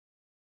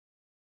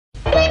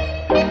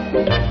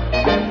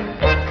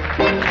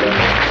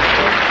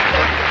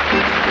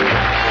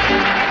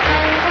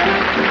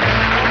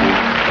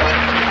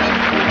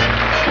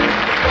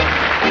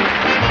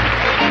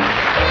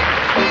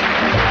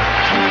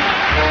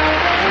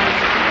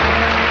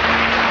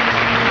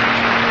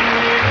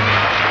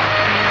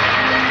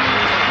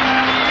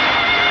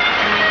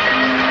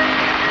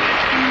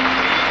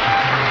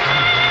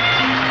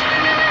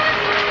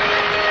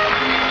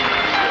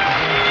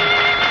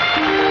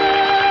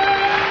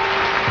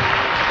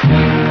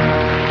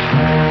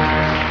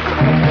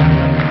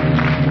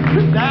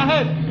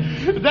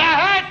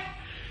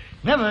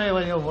Never hear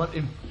when you want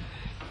him.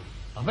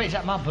 I bet he's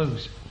at my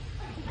booze.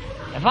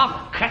 If I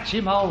could catch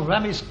him, I'll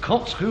ram his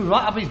corkscrew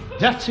right up his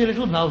dirty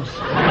little nose.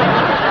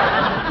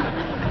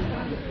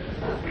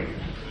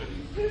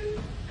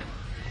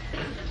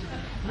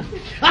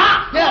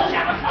 Ah!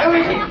 Yes! Who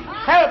is it?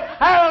 Help!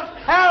 Help!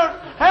 Help!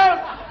 Help!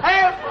 Help!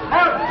 Help!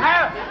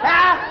 Help!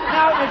 Ah!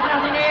 No, there's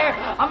nothing here.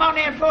 I'm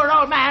only a poor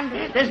old man.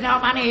 There's no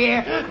money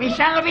here. Me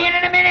son will be in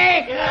a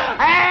minute.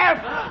 Help!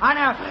 I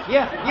know.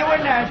 You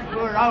wouldn't hurt a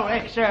poor old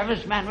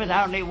ex-serviceman with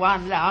only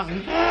one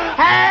lung. Help!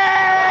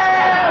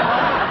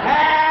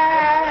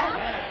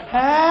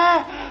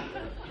 Help!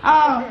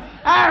 Oh!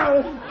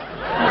 Oh!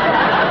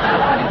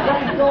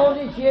 Thank God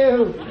it's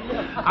you.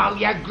 Oh,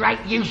 you great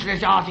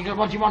useless article.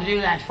 What do you want to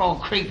do that for,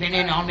 creeping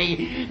in on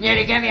me?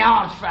 Nearly gave me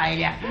heart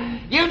failure.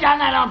 You done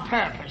that on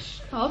purpose.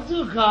 I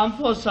took on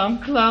for some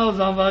clothes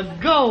of a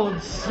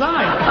gold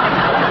sight.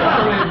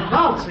 What a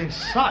revolting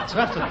sight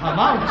to have to come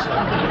out to.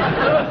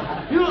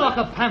 You look like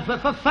a pamphlet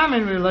for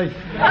famine relief.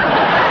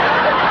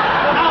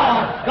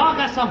 Now, go and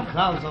get some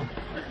clothes on.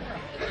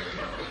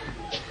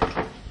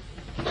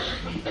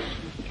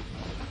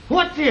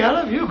 What the hell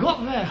have you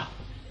got there?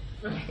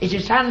 It's a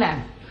sun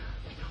lamp.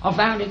 I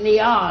found it in the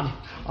yard.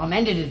 I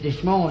mended it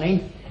this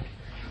morning.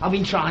 I've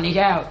been trying it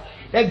out.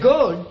 They're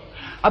good.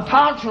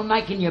 Apart from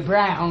making you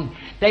brown,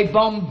 they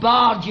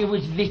bombard you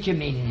with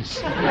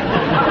vitamins.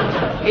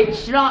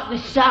 It's like the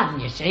sun,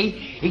 you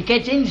see. It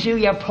gets in through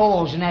your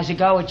pores and has a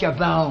go at your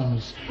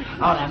bones.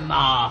 Oh, they're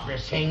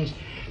marvellous things.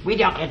 We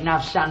don't get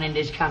enough sun in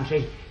this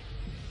country.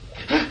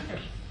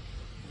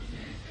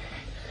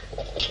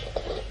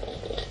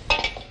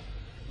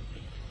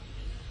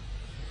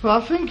 Well,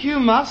 I think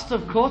you must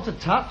have caught a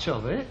touch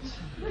of it.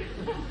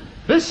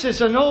 This is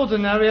an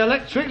ordinary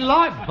electric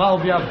light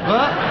bulb, you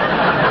Bert.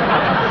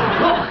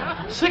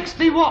 Look,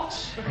 60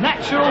 watts,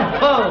 natural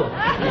pearl.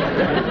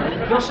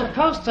 You're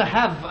supposed to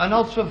have an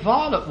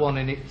ultraviolet one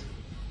in it.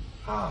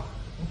 Oh.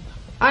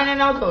 Ain't it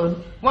no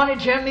good? Want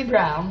to turn me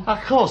brown?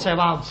 Of course it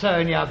won't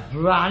turn you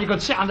brown. You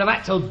could sit under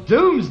that till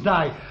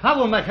doomsday. That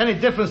won't make any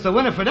difference to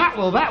Winifred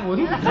Atwell, that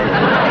wouldn't.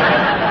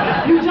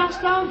 You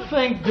just don't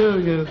think, do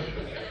you?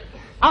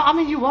 I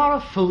mean, you are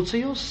a fool to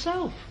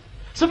yourself.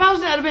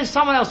 Supposing it had been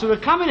someone else who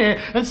had come in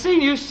here and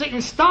seen you sitting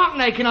stark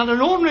naked under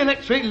an ordinary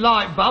electric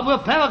light bulb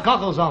with a pair of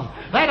goggles on.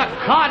 They'd have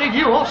carted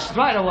you off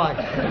straight away.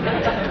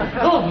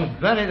 Gordon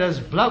Bennett, there's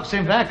blokes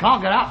in there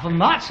can't get out for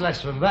much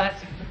less than that.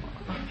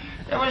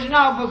 There was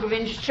no book of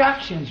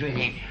instructions with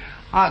it.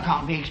 I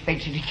can't be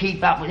expected to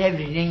keep up with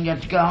everything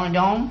that's going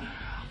on.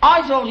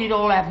 I thought it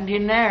all happened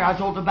in there. I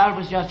thought the bulb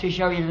was just to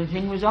show you the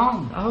thing was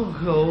on. Oh,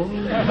 God.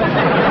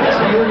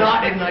 The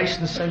United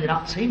Nations sending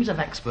up teams of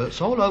experts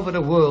all over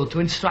the world to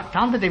instruct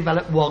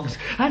underdeveloped wogs,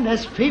 and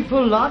there's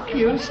people like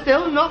you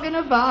still knocking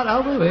about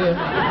over here.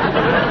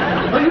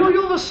 Well,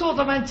 you're the sort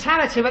of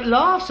mentality that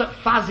laughs at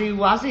fuzzy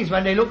wuzzies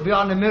when they look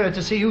behind the mirror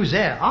to see who's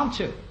there, aren't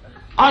you?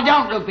 I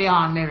don't look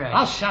behind mirrors.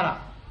 Oh, shut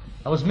up.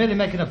 I was merely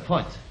making a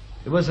point.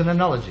 It was an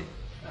analogy.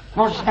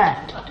 What's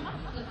that?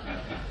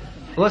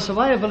 Well, it's a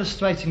way of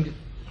illustrating...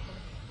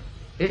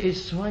 It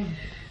is a way...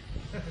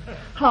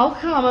 How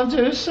come and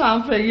do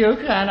something you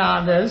can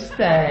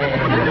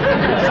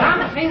understand?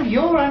 Something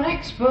you're an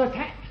expert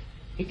at.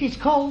 It is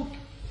called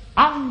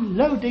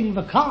unloading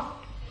the cart.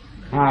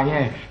 Ah,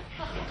 yeah.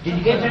 Did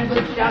you get some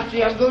good stuff to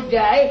your good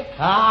day?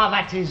 Ah,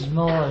 that is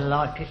more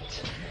like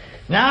it.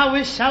 Now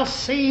we shall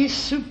see his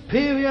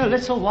superior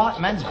little white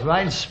man's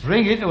brain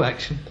spring into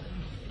action.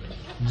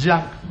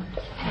 Junk.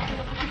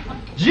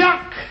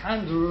 Junk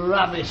and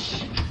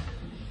rubbish.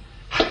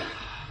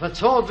 The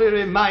tawdry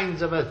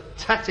remains of a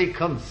tatty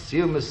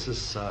consumer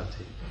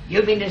society.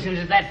 You've been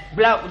listening to that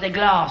bloke with the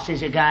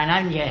glasses again,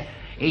 haven't you?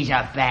 He's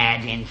a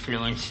bad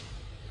influence.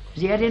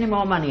 Has he had any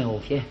more money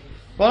off you?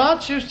 What I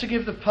choose to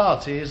give the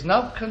party is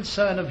no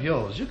concern of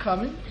yours. You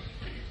coming?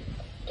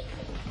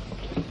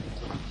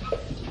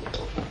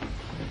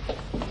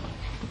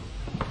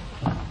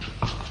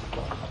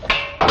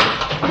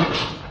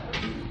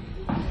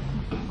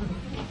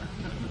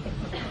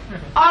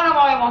 I don't know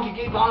why you want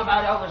to keep on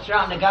about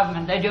overthrowing the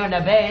government. They're doing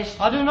their best.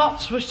 I do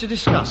not wish to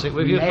discuss it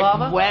with you, Let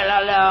Father.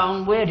 well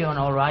alone. We're doing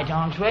all right,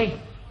 aren't we?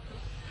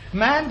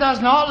 Man does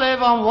not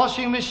live on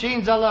washing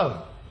machines alone.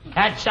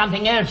 That's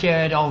something else you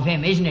heard of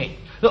him, isn't it?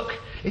 Look,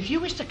 if you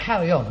wish to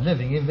carry on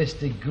living in this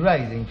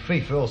degrading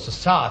free-for-all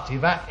society,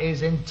 that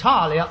is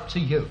entirely up to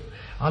you.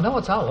 I know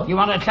what I want. You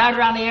want to clout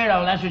around the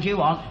earhole, that's what you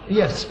want.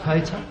 Yes,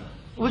 Peter.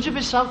 Would you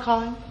be so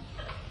kind?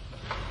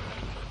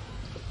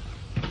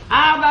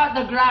 How about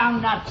the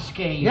groundnut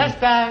scheme? Yes,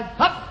 Dad.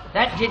 Hup.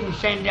 That didn't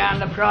send down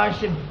the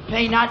price of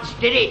peanuts,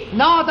 did it?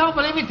 No, I don't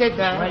believe it did,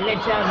 Dad. Well,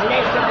 let's have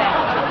less of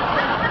that.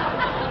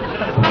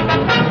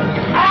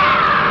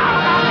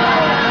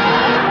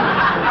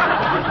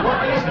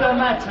 What is the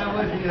matter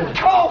with you?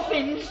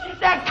 Coffins!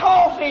 They're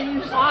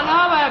coffins! I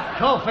know they're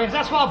coffins.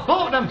 That's what I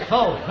bought them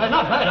for. They're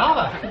not bad,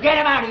 are they? Get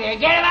him out of here!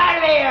 Get him out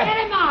of here! Get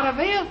him out of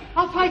here.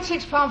 I paid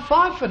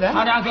 £6.5 for them.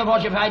 I don't care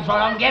what you paid for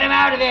them. Get him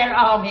out of here!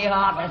 Oh, me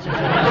heart, that's a...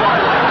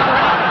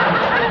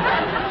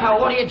 Now,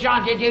 what are you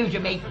trying to do to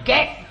me?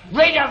 Get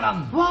rid of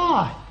them!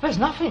 Why? There's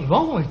nothing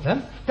wrong with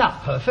them. They're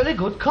perfectly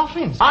good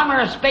coffins. I'm a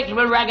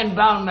respectable rag and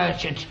bone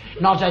merchant,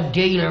 not a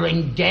dealer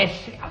in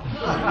death.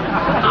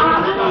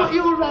 I don't know what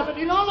you're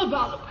rabbiting on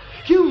about.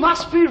 You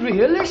must be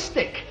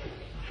realistic.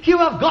 You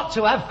have got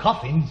to have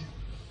coffins.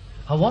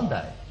 And one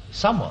day,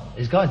 someone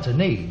is going to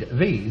need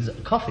these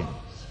coffins.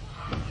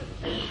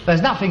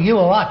 There's nothing you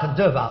or I can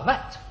do about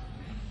that.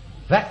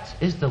 That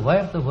is the way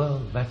of the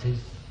world, that is.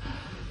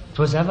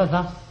 'Twas ever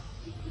thus.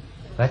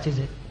 That is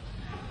it.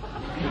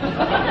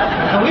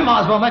 And we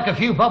might as well make a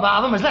few bob out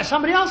of them as let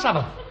somebody else have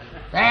them.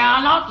 They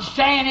are not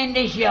staying in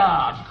this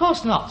yard. Of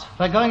course not.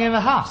 They're going in the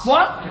house.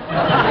 What?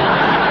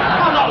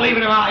 I'm not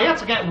leaving them out here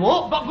to get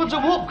warped. What good's a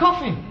warped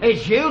coffin?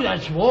 It's you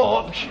that's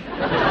warped. It's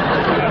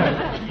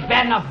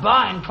bad enough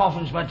buying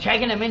coffins, but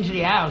taking them into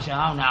the house,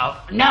 oh no.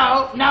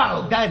 No,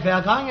 no. Dad,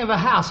 they're going in the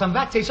house, and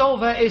that is all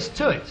there is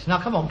to it. Now,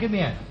 come on, give me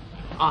a hand.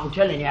 I'm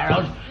telling you,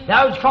 Harold,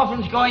 those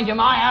coffins go into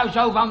my house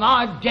over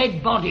my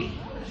dead body.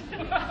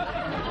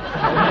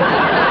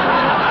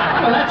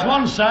 Well, that's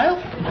one sale.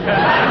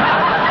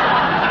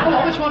 Come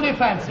on, which one do you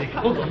fancy?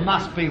 Oh, there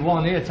must be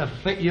one here to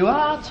fit you.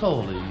 How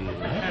tall are you?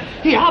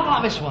 Here, how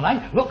about this one, eh?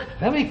 Look,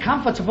 very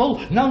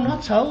comfortable, no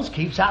nut holes,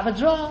 keeps out the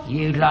draft.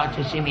 You'd like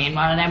to see me in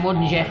one of them,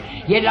 wouldn't you?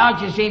 You'd like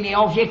to see me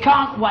off. You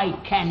can't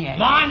wait, can you?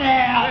 Mine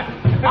there!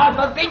 I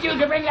forbid you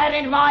to bring that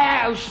into my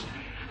house.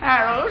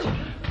 Harold,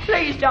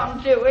 please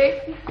don't do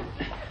it.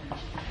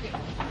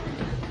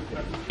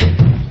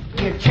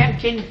 You're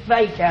tempting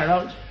fate,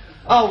 Harold.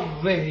 Oh,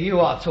 really, you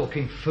are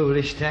talking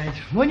foolish, Dad.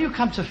 When you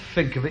come to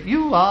think of it,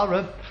 you are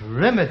a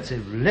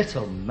primitive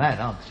little man,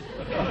 aren't you?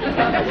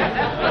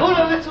 All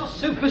the little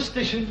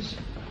superstitions.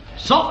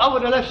 Salt over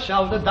the left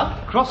shoulder,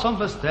 don't cross on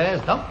the stairs,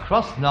 don't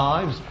cross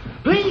knives.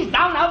 Please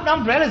don't open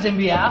umbrellas in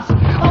the house.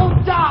 Oh,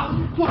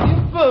 don't put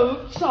your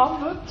boots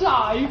on the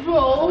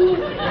table.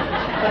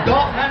 The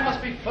dark man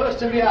must be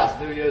first in the house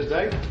New Year's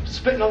Day,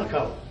 spitting on the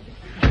coal.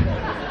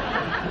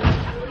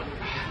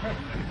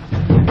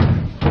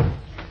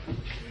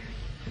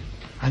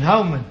 And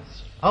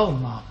omens. Oh,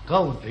 my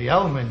God, the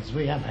omens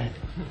we have had.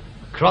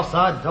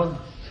 Cross-eyed dogs.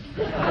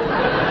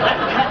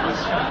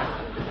 Cats.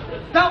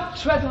 Don't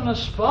tread on a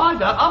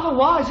spider,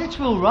 otherwise it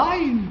will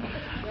rain.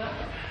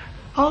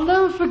 I'll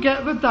never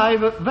forget the day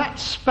that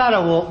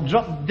sparrowhawk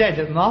dropped dead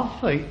at my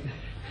feet.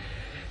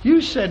 You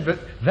said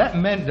that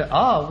meant that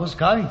I was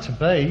going to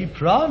be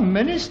Prime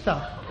Minister.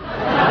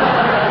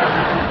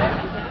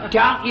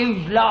 Don't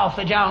you laugh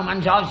at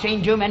omens. I've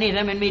seen too many of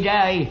them in me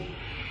day.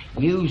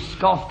 You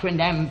scoffed when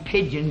them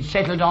pigeons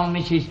settled on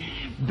Mrs.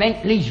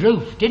 Bentley's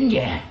roof, didn't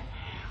you?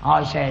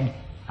 I said,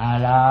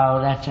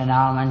 hello, that's an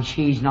omen,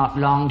 she's not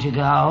long to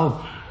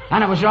go.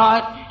 And I was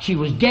right, she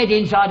was dead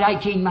inside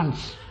 18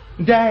 months.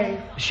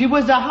 Dave, she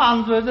was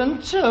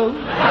 102.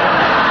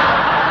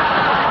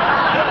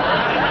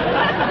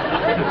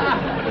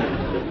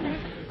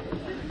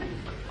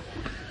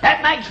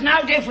 That makes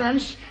no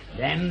difference.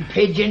 Them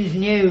pigeons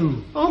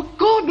knew. Oh,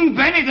 Gordon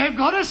Benny, they've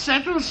got to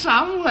settle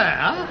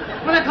somewhere.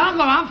 Well, they can't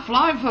go on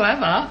flying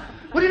forever.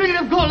 What do you think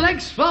they've got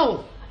legs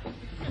for?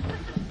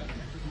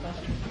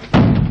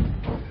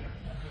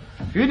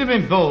 If you'd have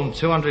been born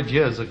 200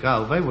 years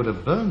ago, they would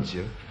have burned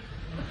you.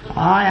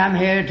 I am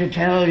here to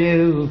tell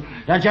you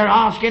that you're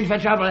asking for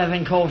trouble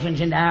having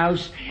coffins in the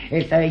house.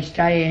 If they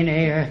stay in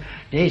here,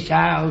 this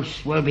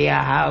house will be a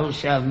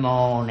house of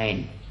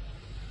mourning.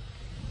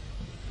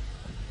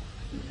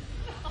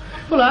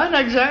 Well, it ain't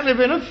exactly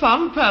been a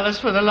fun palace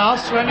for the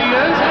last 20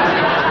 years,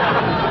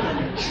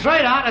 has it?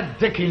 Straight out of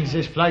Dickens,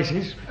 this place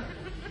is.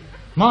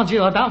 Mind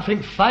you, I don't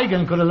think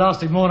Fagin could have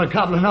lasted more than a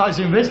couple of nights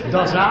in this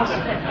doss house.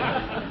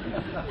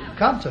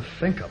 Come to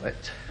think of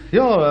it,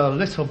 you're a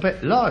little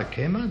bit like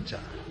him, aren't you?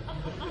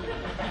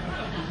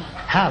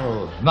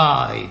 Harold,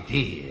 my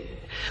dear,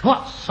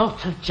 what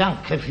sort of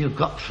junk have you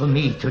got for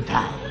me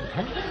today?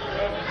 Eh?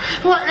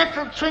 What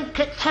little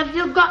trinkets have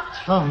you got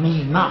for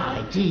me,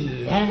 my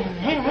dear?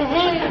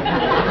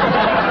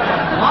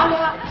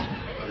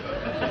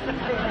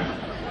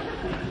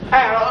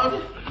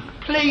 Harold,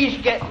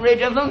 please get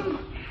rid of them.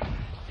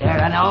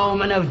 They're an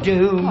omen of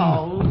doom.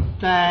 Oh,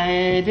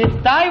 Dad,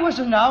 if they was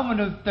an omen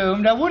of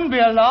doom, there wouldn't be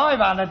a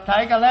live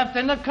undertaker left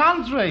in the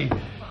country.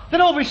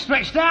 They'd all be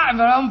stretched out in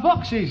their own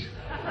boxes.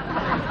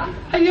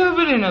 Have you ever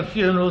been in a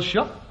funeral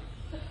shop?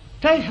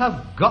 They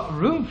have got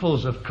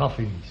roomfuls of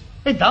coffins.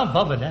 It don't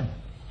bother them.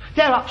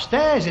 They're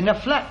upstairs in the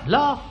flat,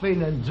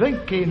 laughing and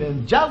drinking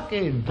and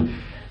joking.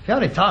 The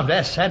only time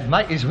they're sad,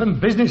 mate, is when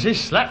business is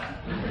slack.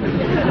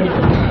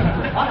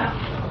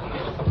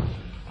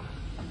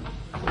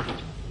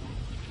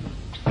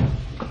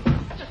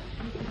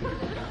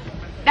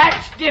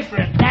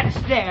 different. That's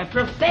their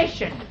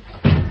profession.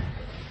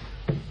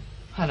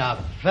 And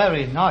a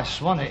very nice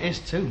one it is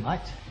too,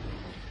 mate.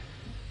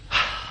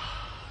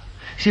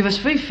 See, there's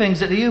 3 things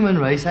that the human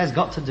race has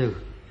got to do.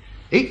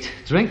 Eat,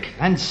 drink,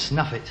 and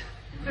snuff it.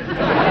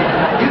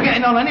 You're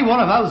getting on any one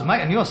of those,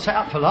 mate, and you're set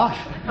up for life.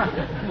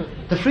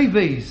 The 3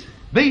 B's.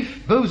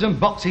 Beef, booze, and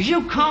boxes.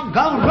 You can't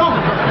go wrong.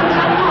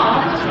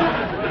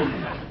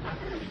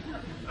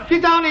 You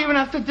don't even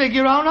have to dig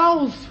your own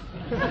holes.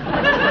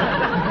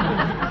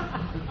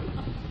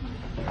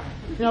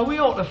 You know, we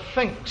ought to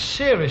think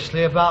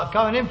seriously about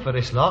going in for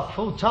this lot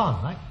full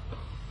time, mate.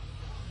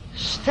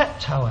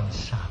 STEPTOE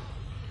Son.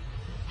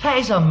 That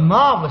is a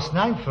marvellous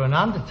name for an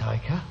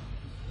undertaker.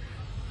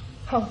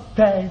 Oh,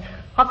 Dad,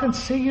 I can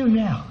see you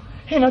now,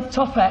 in a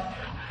top hat,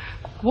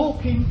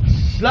 walking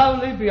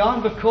slowly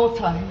behind the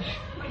cortege.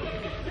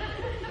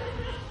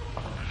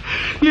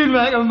 You'd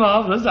make a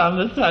marvellous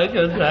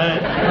undertaker,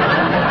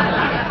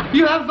 Dad.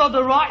 You have got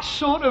the right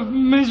sort of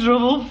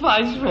miserable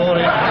face for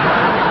it.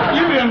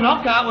 You'd be a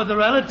knockout with the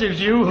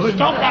relatives, you would.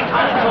 Stop that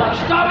kind of talk.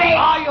 Stop it!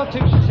 Oh, you're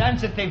too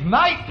sensitive,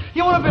 mate.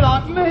 You want to be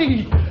like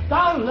me.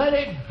 Don't let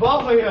it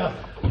bother you.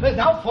 There's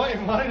no point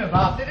in worrying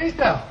about it, is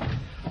there?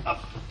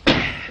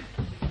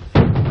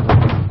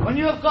 When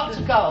you have got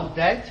to go,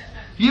 Dad,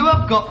 you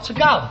have got to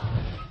go.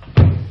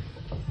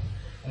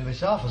 If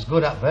it's half as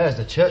good up there as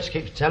the church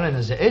keeps telling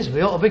us it is,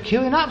 we ought to be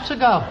queuing up to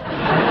go.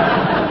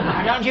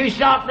 Now, don't you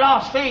start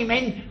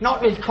blaspheming,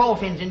 not with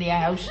coffins in the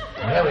house.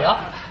 There we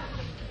are.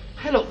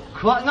 They look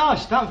quite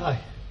nice, don't they?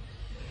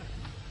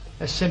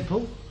 They're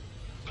simple,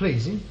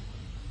 pleasing,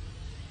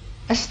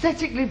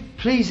 aesthetically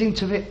pleasing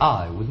to the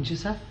eye, wouldn't you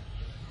say?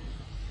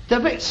 They're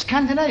a bit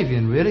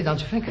Scandinavian, really, don't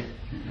you think?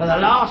 For the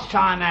last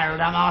time, Harold,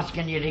 I'm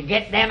asking you to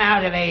get them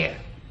out of here.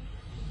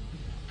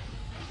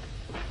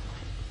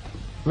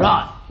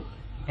 Right.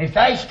 If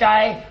they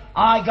stay,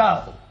 I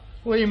go.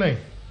 What do you mean?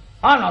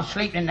 I'm not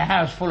sleeping in the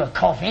house full of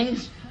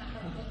coffins.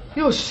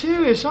 You're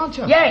serious, aren't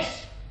you?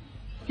 Yes,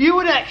 You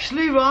would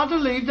actually rather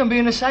leave than be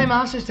in the same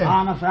house as them?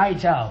 I'm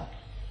afraid so.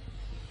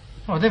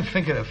 Oh, I didn't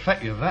think it'd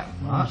affect you that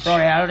I'm much.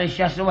 sorry, Harold, it's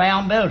just the way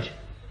I'm built.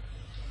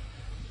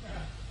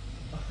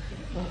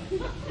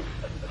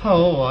 Oh,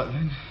 all right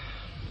then.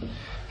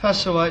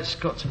 That's the way it's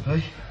got to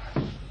be.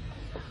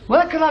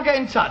 Where can I get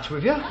in touch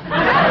with you?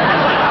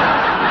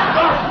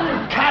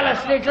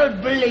 Callous little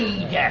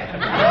bleeder.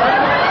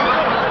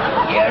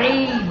 You're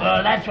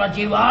evil, that's what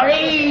you are,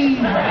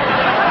 evil.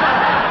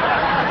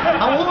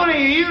 I'm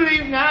warning you, you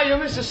leave now, you'll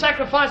miss the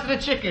sacrifice of the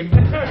chicken.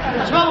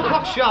 12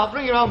 o'clock sharp,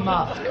 bring your own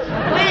mask.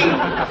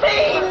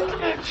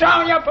 Fiend!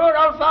 Throwing your poor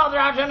old father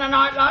out in a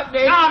night like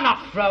this? I'm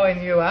not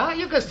throwing you out.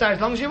 You can stay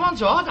as long as you want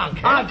to, I don't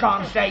care. I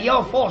can't stay,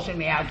 you're forcing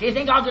me out. Do you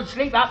think I could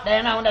sleep up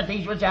there knowing that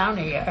these were down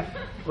here?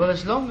 Well,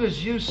 as long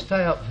as you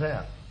stay up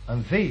there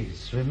and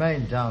these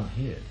remain down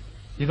here,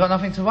 you've got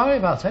nothing to worry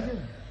about, have you?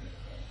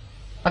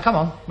 Now, come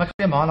on, make up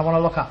your mind, I want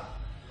to look up.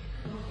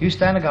 You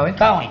staying or going?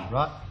 Going.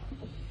 Right.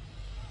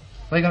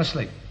 Where are you going to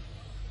sleep?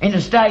 In the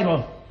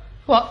stable.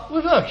 What,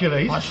 with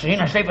Hercules? I'd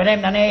sooner sleep with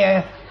him than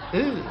here.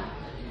 Ew.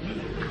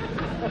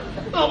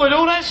 Oh, with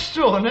all that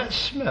straw and that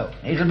smell.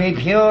 It'll be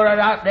purer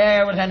out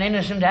there with an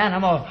innocent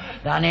animal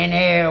than in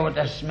here with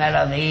the smell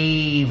of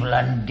evil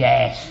and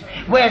death.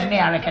 Where's me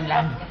hurricane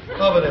lamp?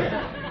 Over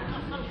there.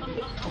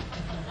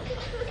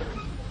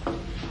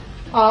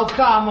 Oh,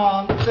 come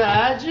on,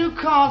 Dad. You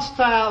can't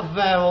stay out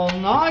there all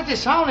night.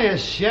 It's only a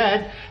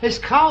shed. It's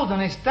cold and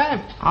it's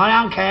damp.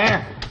 I don't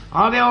care.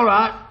 I'll be all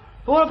right.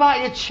 But what about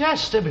your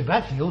chest? It'll be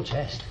bad for your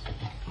chest.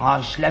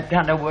 I've slept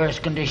under worse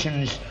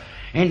conditions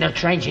in the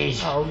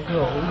trenches. Oh,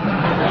 God.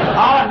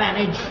 I'll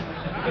manage.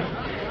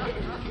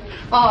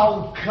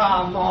 Oh,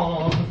 come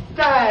on,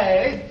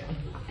 Dad.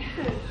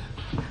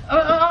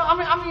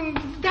 I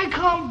mean, they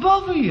can't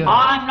bother you.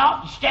 I'm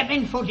not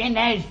stepping foot in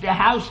the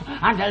house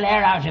until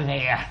they're out of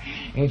here.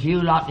 If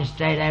you like to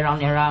stay there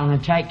on your own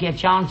and take your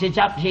chance, it's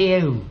up to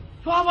you.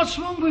 Why, what's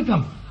wrong with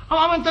them?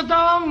 I mean, they're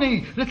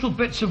only little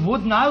bits of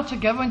wood nailed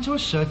together into a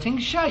certain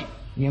shape.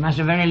 You must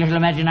have very little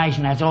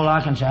imagination, that's all I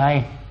can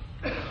say.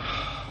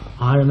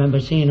 I remember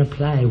seeing a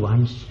play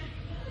once.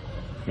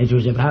 It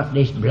was about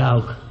this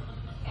bloke.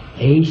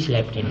 He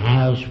slept in a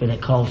house with a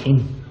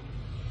coffin.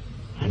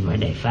 And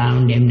when they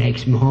found him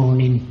next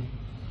morning,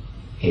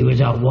 he was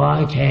a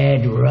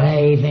white-haired,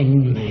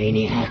 raving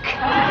maniac.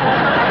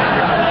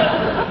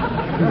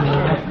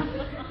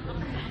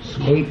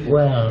 Sleep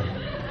well.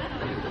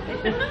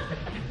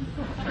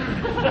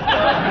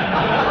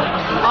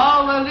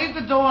 Oh, they'll leave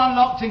the door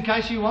unlocked in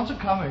case you want to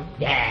come in.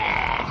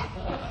 Yeah.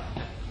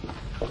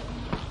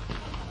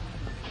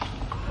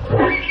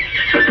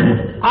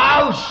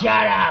 Oh,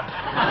 shut up!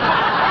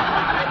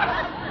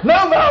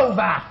 Move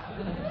over!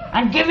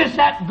 And give us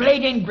that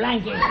bleeding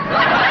blanket.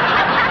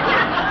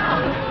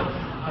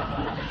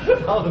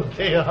 Oh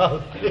dear,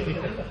 oh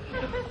dear.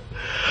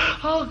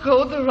 Oh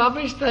God, the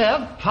rubbish they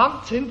have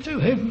pumped into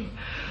him.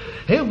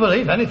 He'll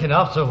believe anything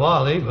after a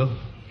while, he will.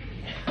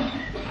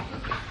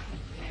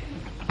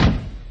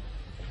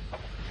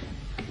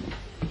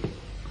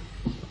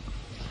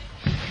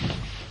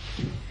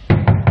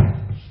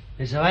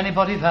 Is there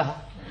anybody there?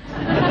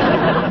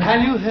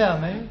 Can you hear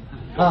me?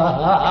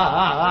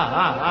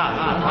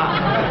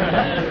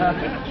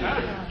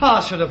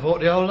 I should have bought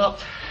the whole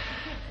lot.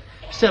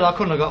 Still, I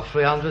couldn't have got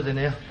 300 in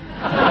here.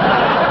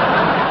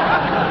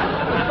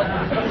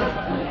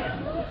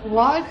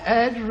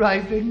 White-haired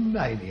raping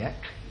maniac.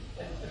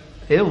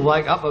 He'll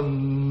wake up a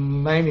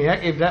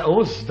maniac if that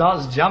horse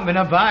starts jumping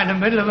about in the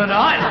middle of the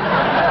night.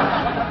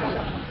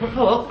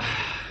 Oh,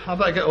 I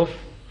better get off.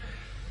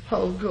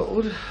 Oh,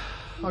 God.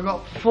 I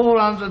got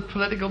 400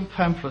 political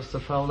pamphlets to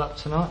fold up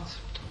tonight.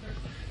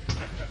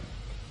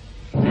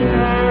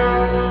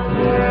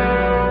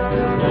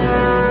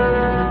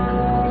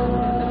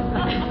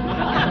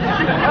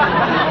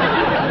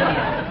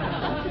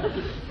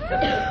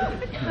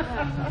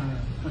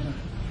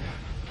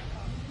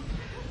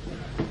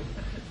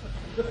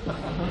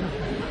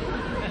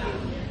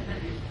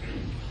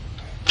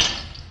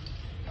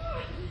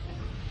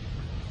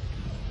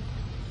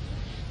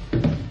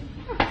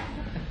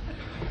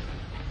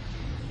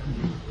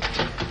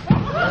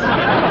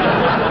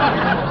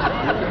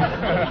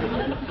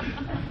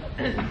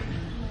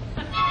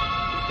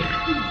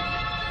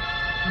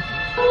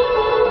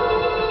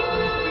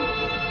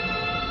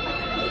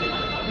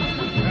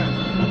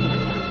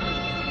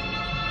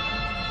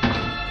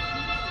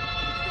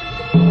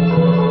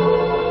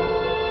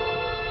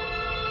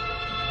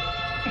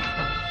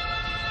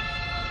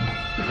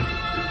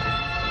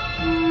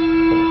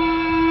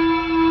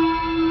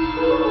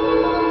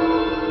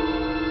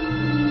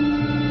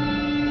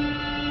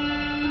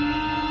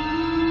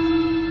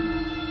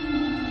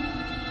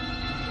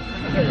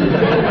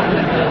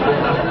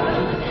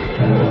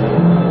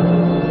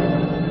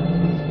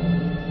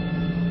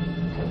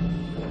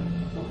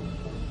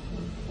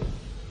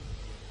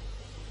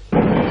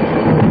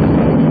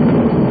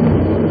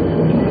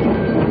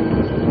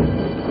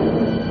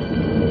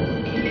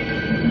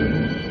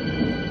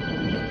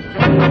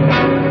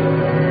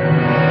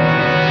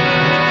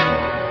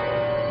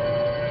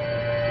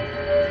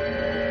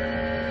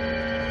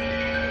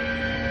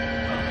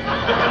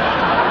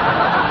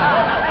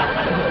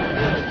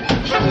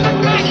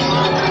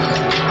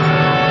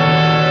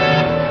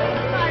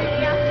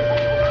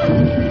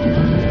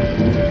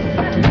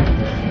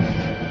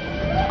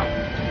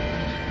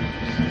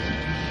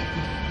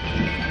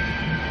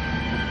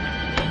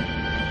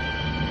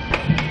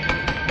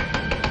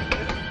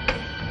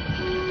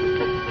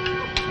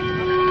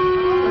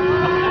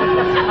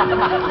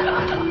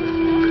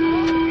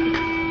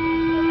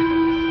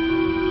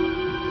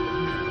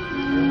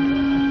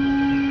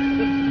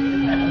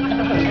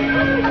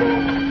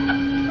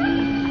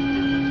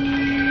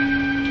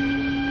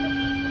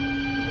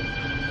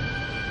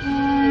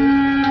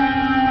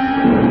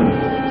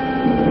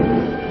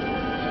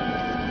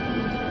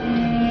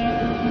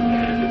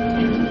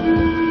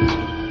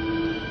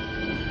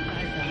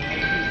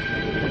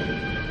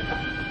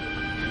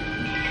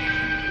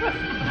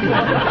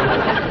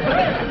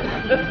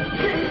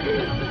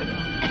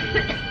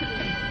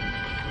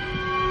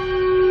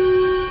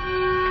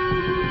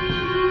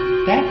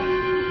 Dad?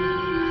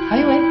 Are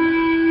you in?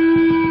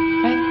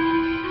 Hey?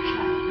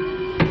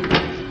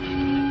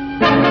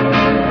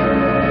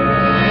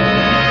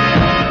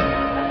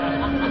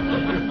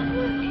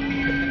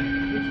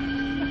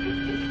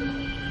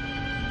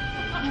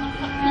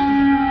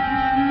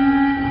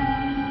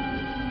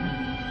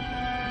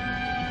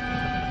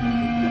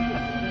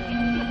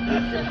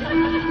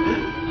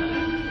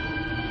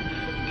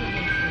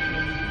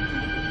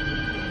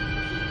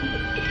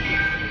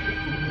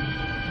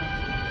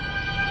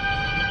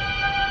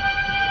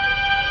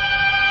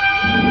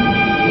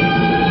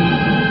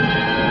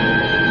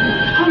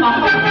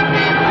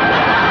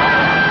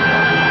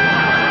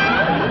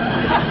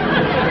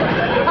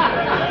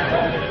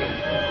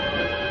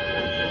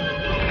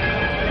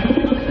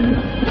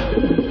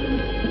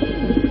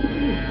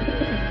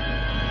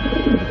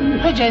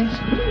 Pigeons!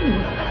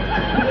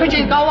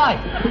 Pigeons, go away!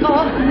 Go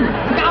on!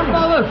 Get on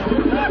my roof!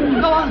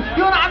 Go on!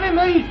 You're not having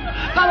me!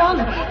 Go on!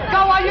 Go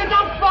away! You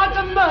don't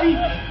frighten me!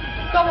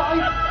 Go away!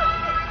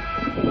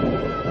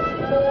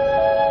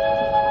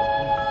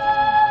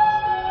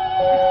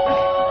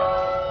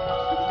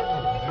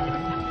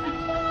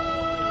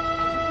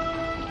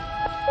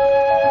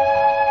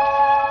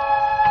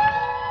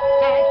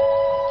 Dad?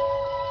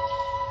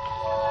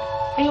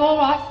 Are you all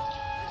right?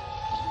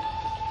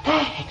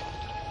 Dad?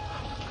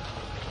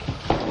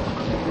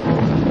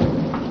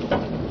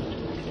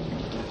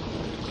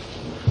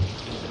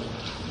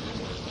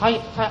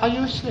 Are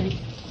you asleep?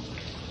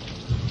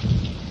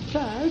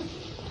 Dad?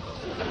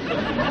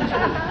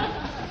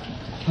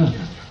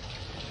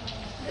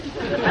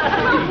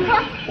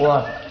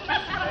 What?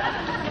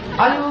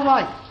 Are you all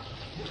right?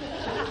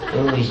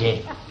 Who is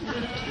it?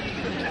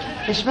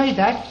 It's me,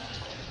 Dad.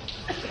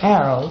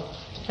 Harold?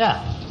 Yeah.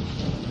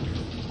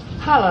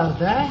 Hello,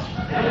 Dad.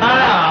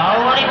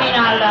 Hello? What do you mean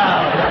hello?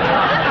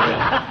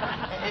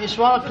 It's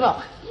 1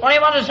 o'clock. What do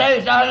you want to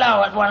say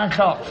hello at 1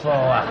 o'clock for?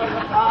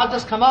 I'll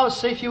just come over to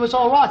see if you was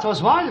all right. I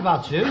was worried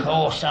about you. Of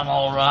course I'm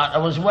all right. I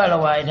was well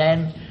away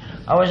then.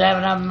 I I was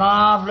having a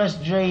marvellous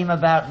dream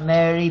about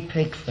Mary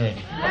Pickford.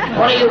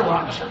 What do you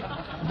want?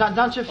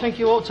 Don't you think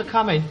you ought to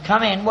come in?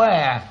 Come in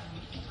where?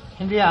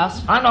 In the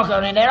house? I'm not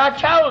going in there, I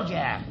told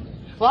you.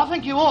 Well, I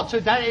think you ought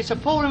to, Dad. It's a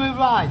pouring with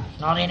rain.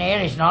 Not in here,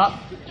 it's not.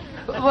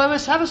 Well,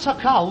 it's ever so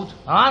cold.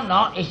 I'm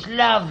not. It's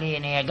lovely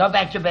in here. Go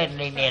back to bed and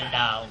leave me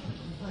alone.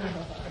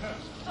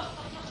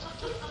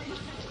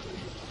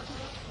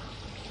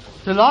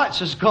 The lights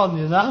has gone,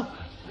 you know.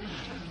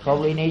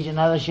 Probably needs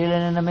another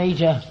shilling in the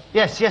meter.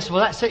 Yes,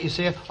 well, that's it, you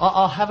see.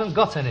 I haven't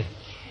got any.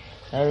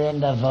 They're in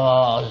the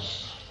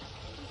vase.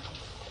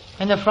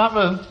 In the front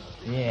room?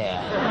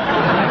 Yeah.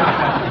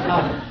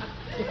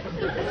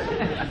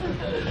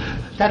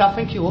 Dad, I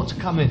think you ought to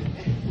come in.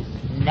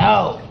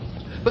 No.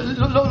 But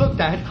look,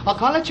 Dad, I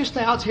can't let you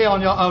stay out here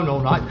on your own all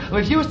night. I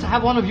mean, if you was to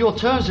have one of your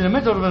turns in the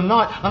middle of the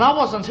night and I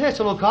wasn't here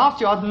to look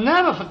after you, I'd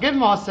never forgive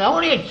myself.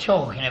 What are you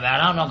talking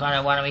about? I'm not going to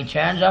have one of my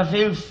turns. I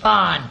feel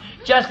fine.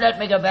 Just let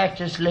me go back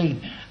to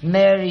sleep.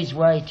 Mary's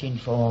waiting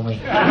for me.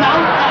 No,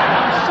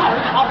 I'm sorry.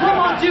 I've got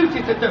my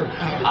duty to do.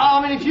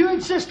 I mean, if you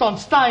insist on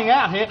staying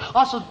out here,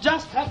 I shall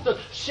just have to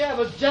share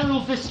the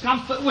general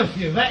discomfort with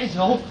you, that is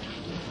all.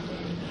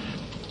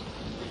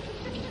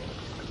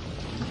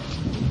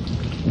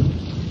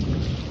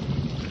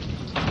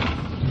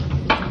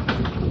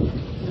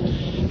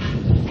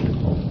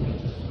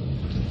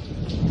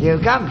 You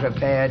come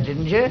prepared,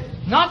 didn't you?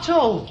 Not at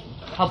all.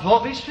 I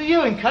brought these for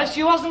you in case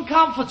you wasn't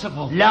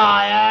comfortable.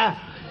 Liar!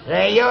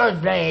 They're your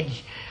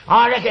beds.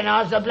 I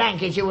recognise the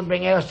blankets. You wouldn't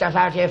bring your stuff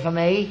out here for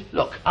me.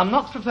 Look, I'm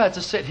not prepared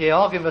to sit here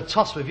arguing a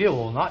toss with you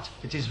all night.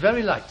 It is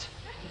very late.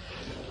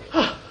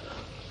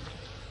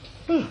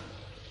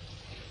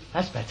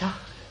 That's better.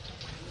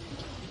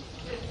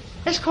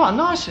 It's quite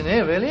nice in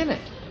here, really, isn't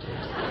it?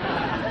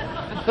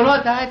 Good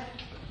night, Dad.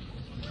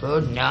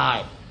 Good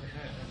night.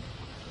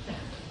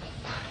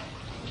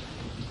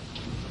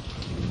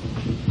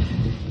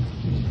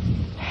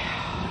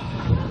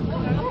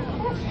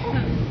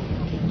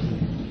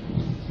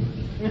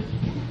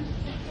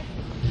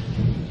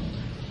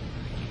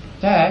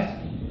 Dad?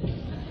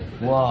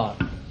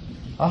 What?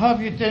 I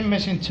hope you didn't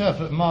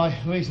misinterpret my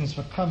reasons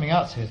for coming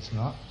out here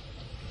tonight.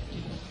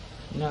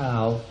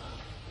 No,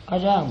 I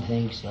don't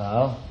think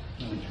so.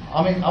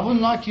 I mean, I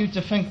wouldn't like you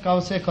to think I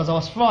was here because I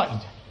was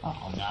frightened.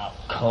 Oh, no,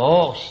 of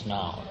course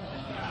not.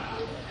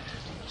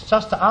 It's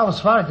just that I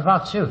was worried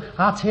about you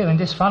out here in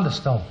this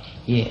thunderstorm.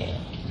 Yeah,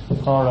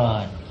 all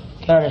right.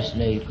 Go to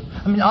sleep.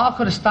 I mean, I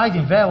could have stayed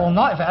in there all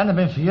night if it hadn't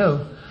been for you.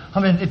 I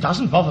mean, it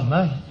doesn't bother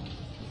me.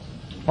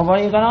 Well, what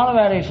are you going on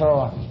about it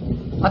for?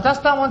 I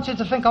just don't want you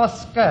to think I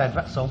was scared,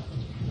 that's all.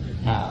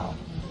 No.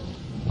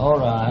 All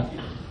right.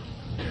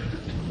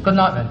 Good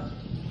night, then.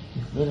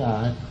 Good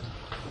night.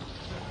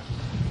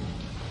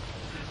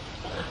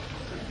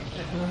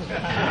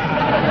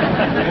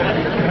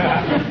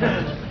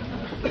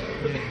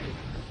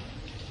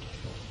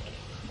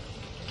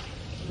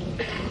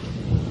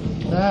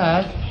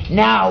 Dad?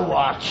 Now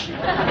what?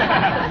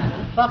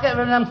 If I get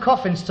rid of them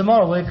coffins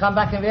tomorrow, will you come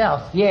back in the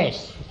house?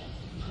 Yes.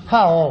 Oh,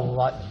 all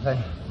right,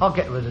 then. I'll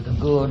get rid of them.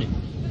 Good.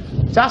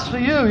 Just for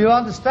you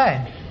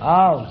understand?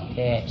 Oh,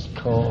 yes, of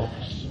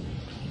course.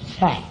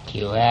 Thank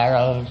you,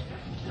 Harold.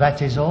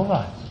 That is all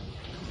right.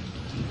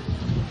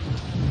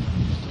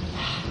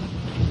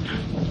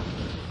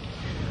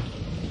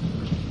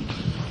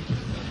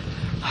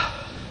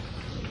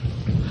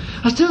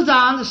 I still don't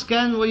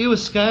understand what you were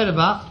scared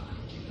about.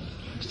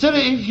 Still,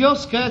 if you're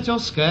scared, you're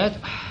scared.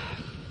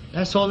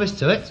 That's all there is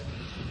to it.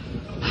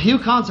 You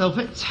can't help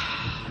it.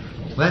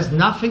 There's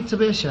nothing to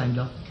be ashamed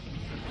of.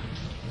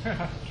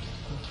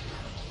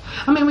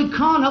 I mean, we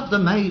can't help the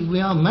way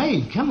we are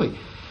made, can we?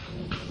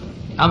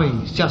 I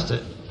mean, it's just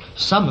that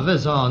some of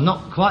us are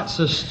not quite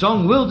so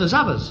strong-willed as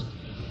others.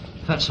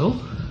 That's all.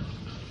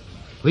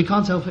 We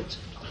can't help it.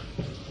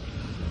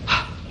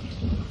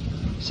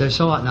 So it's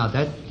all right now,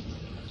 Dad.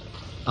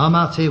 I'm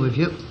out here with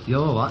you.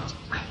 You're all right.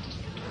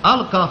 I'll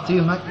look after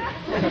you, mate.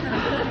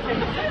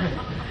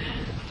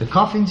 The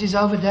coffins is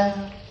over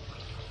there.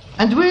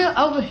 And we're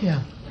over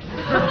here.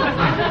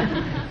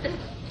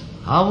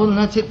 I wouldn't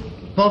let it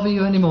bother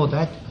you anymore,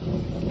 Dad.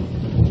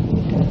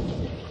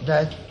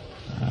 Dad.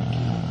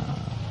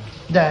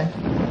 Dad.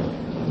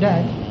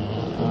 Dad.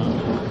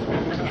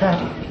 Dad.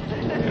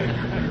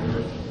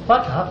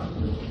 Wake up.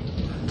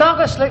 Don't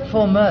go sleep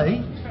for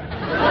me.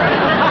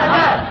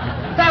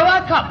 Dad. Dad,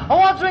 wake up. I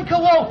want a drink of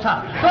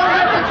water. Don't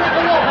let me drink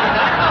of water.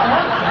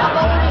 I'll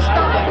go in the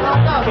stomach.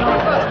 I'll go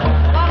first.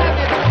 I'll let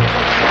you drink of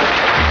water.